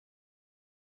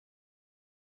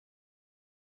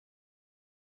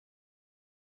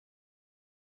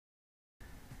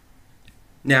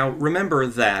Now, remember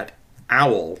that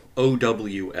OWL,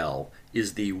 O-W-L,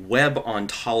 is the web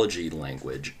ontology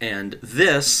language, and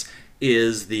this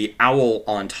is the OWL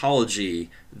ontology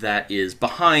that is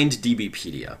behind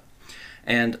DBpedia.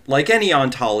 And like any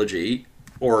ontology,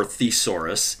 or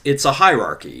thesaurus, it's a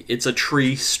hierarchy. It's a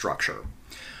tree structure.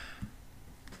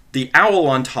 The OWL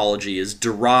ontology is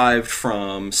derived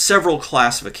from several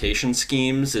classification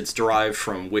schemes. It's derived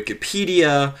from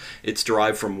Wikipedia. It's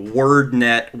derived from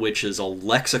WordNet, which is a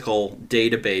lexical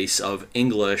database of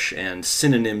English and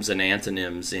synonyms and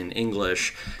antonyms in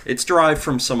English. It's derived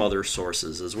from some other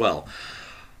sources as well.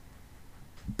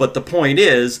 But the point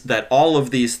is that all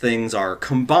of these things are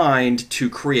combined to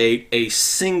create a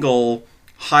single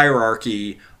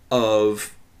hierarchy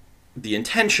of the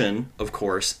intention, of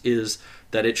course, is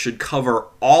that it should cover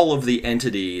all of the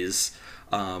entities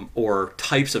or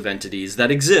types of entities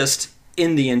that exist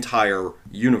in the entire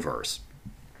universe.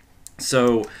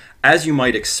 So, as you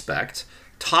might expect,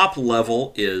 top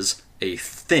level is a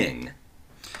thing.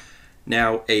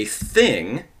 Now, a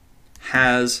thing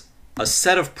has a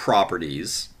set of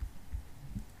properties,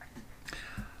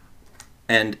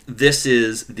 and this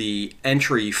is the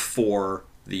entry for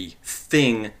the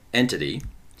thing entity.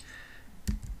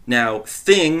 Now,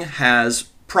 thing has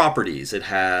properties. It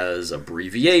has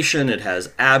abbreviation, it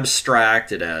has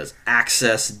abstract, it has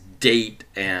access date,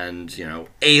 and,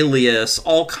 alias,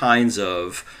 all kinds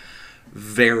of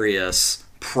various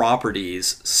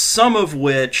properties, some of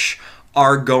which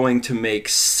are going to make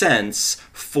sense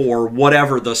for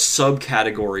whatever the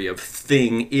subcategory of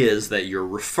thing is that you're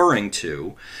referring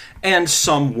to, and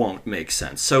some won't make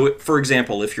sense. So, for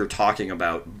example, if you're talking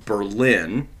about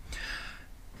Berlin,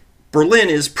 Berlin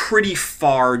is pretty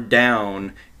far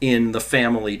down in the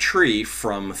family tree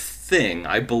from thing.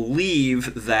 I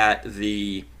believe that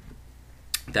the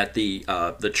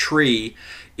tree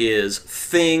is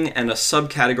thing, and a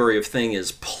subcategory of thing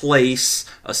is place,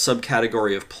 a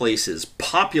subcategory of place is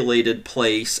populated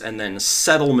place, and then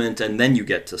settlement, and then you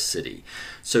get to city.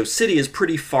 So city is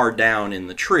pretty far down in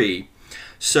the tree.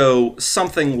 So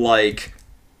something like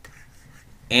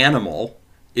animal,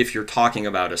 if you're talking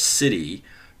about a city,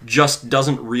 just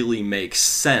doesn't really make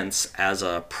sense as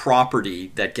a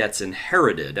property that gets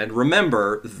inherited. And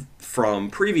remember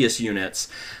from previous units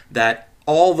that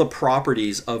all the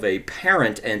properties of a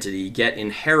parent entity get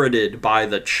inherited by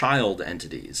the child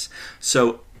entities.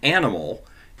 So animal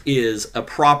is a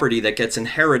property that gets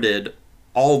inherited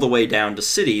all the way down to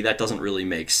city. That doesn't really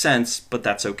make sense, but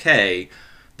that's okay.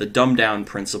 The dumbed down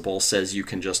principle says you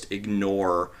can just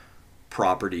ignore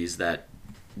properties that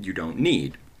you don't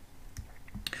need.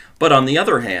 But on the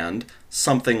other hand,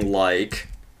 something like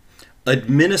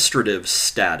administrative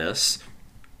status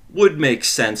would make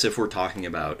sense if we're talking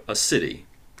about a city.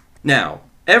 Now,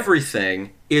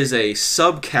 everything is a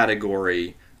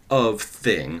subcategory of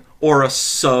thing, or a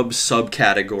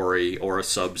sub-subcategory, or a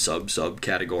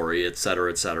sub-sub-subcategory,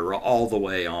 etc., all the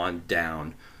way on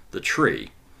down the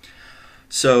tree.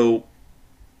 So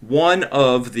one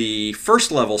of the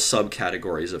first level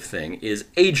subcategories of thing is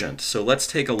agent. So let's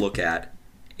take a look at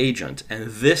agent, and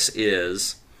this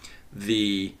is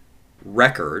the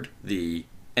record, the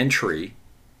entry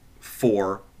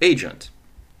for agent.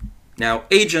 Now,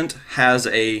 agent has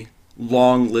a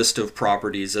long list of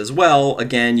properties as well.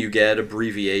 Again, you get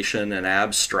abbreviation and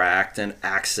abstract and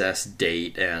access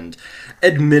date and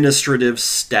administrative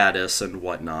status and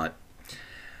whatnot.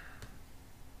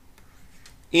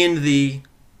 In the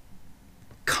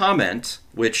comment,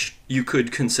 which you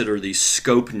could consider the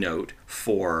scope note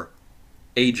for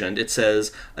agent, it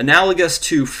says, analogous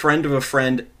to friend of a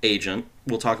friend agent,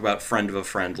 we'll talk about friend of a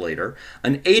friend later,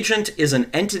 an agent is an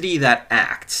entity that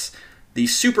acts, the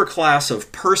superclass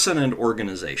of person and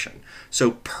organization.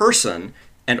 So person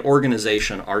and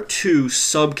organization are two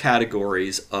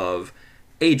subcategories of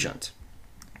agent.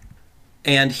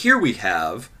 And here we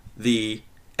have the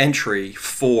entry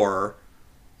for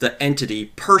the entity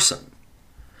person,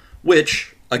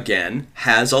 which again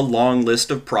has a long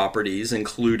list of properties,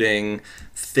 including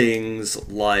things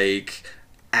like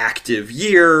active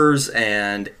years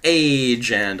and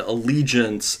age and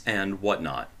allegiance and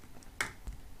whatnot.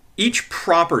 Each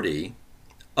property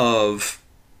of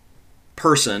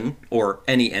person or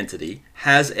any entity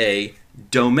has a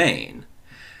domain.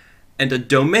 And a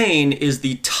domain is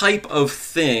the type of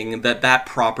thing that that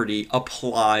property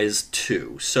applies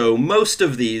to. So most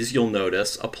of these, you'll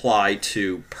notice, apply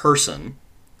to person,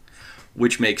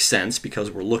 which makes sense because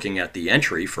we're looking at the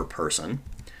entry for person.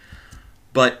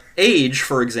 But age,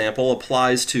 for example,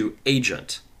 applies to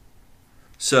agent.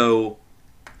 So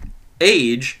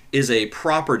age is a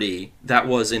property that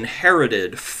was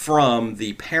inherited from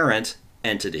the parent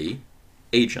entity,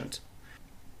 agent,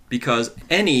 because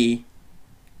any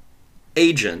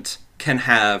agent can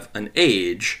have an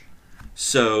age.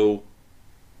 So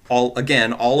all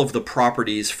of the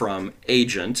properties from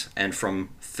agent and from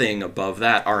thing above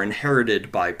that are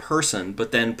inherited by person,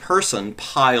 but then person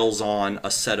piles on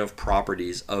a set of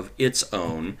properties of its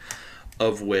own,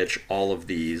 of which all of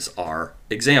these are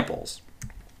examples.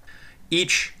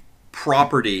 Each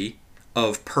property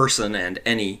of person and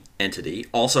any entity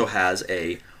also has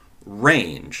a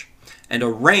range, and a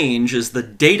range is the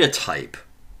data type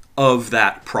of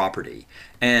that property.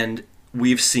 And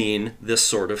we've seen this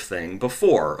sort of thing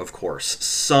before, of course.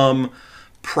 Some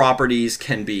properties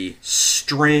can be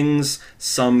strings,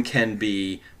 some can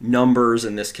be numbers,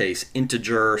 in this case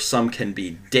integer, some can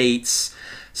be dates,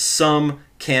 some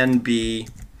can be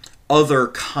other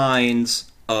kinds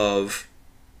of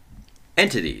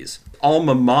entities.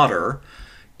 Alma mater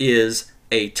is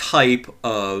a type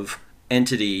of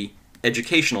entity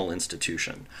educational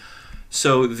institution.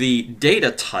 So the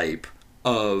data type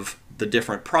of the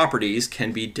different properties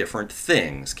can be different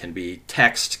things, can be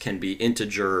text, can be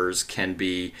integers, can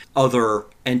be other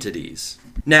entities.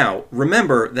 Now,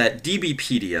 remember that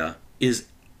DBpedia is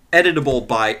editable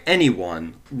by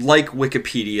anyone, like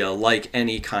Wikipedia, like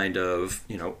any kind of,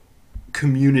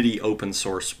 community open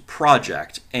source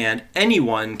project, and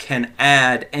anyone can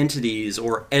add entities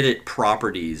or edit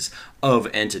properties of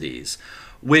entities,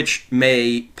 which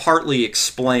may partly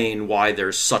explain why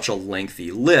there's such a lengthy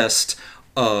list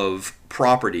of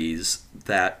properties,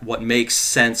 that what makes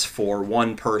sense for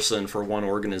one person, for one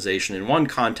organization in one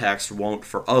context won't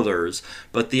for others.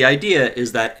 But the idea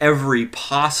is that every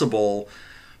possible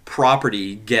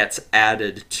property gets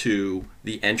added to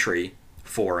the entry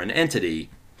for an entity,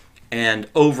 and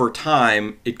over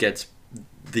time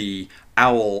the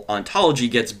OWL ontology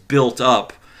gets built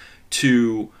up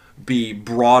to be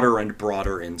broader and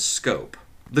broader in scope.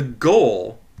 The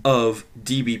goal of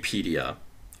DBpedia,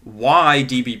 why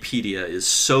DBpedia is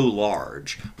so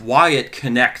large, why it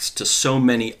connects to so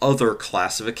many other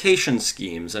classification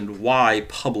schemes, and why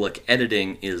public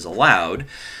editing is allowed,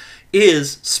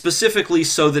 is specifically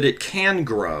so that it can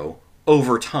grow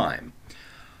over time.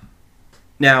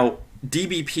 Now,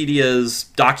 DBpedia's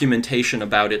documentation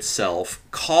about itself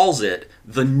calls it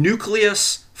the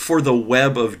nucleus for the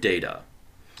web of data.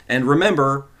 And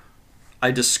remember, I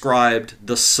described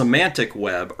the semantic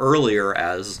web earlier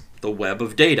as the web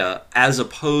of data, as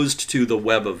opposed to the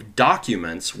web of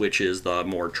documents, which is the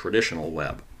more traditional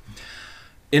web.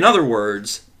 In other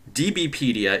words,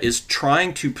 DBpedia is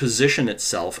trying to position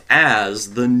itself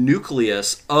as the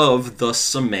nucleus of the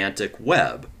semantic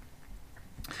web.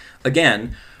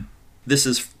 Again,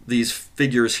 these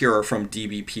figures here are from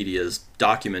DBpedia's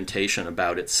documentation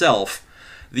about itself.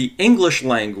 The English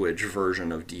language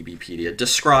version of DBpedia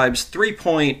describes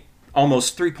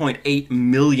almost 3.8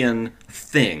 million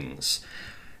things,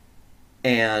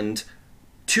 and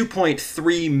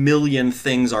 2.3 million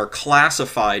things are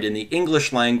classified in the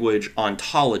English language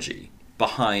ontology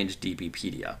behind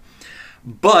DBpedia.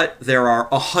 But there are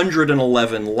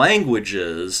 111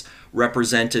 languages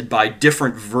represented by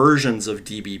different versions of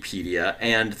DBpedia,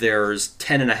 and there's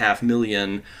 10.5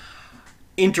 million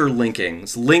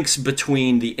interlinkings, links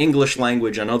between the English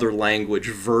language and other language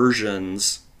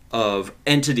versions of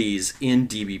entities in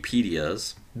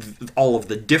DBpedias, all of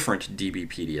the different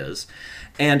DBpedias,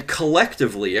 and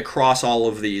collectively across all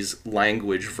of these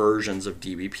language versions of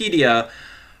DBpedia,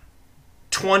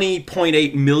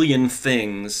 20.8 million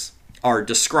things are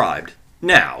described.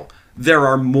 Now, there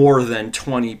are more than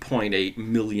 20.8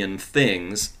 million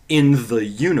things in the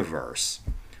universe.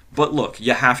 But look,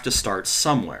 you have to start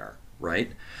somewhere,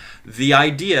 right? The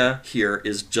idea here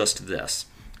is just this.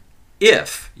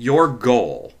 If your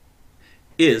goal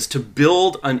is to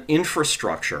build an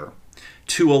infrastructure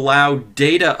to allow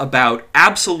data about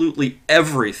absolutely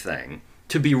everything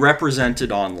to be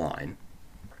represented online,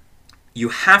 you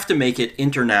have to make it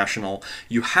international,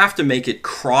 you have to make it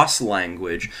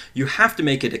cross-language, you have to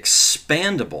make it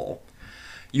expandable,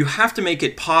 you have to make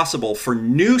it possible for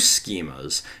new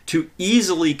schemas to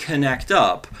easily connect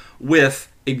up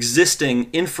with existing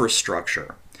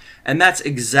infrastructure. And that's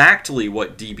exactly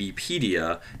what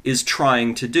DBpedia is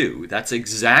trying to do. That's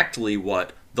exactly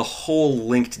what the whole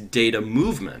linked data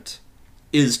movement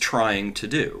is trying to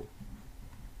do.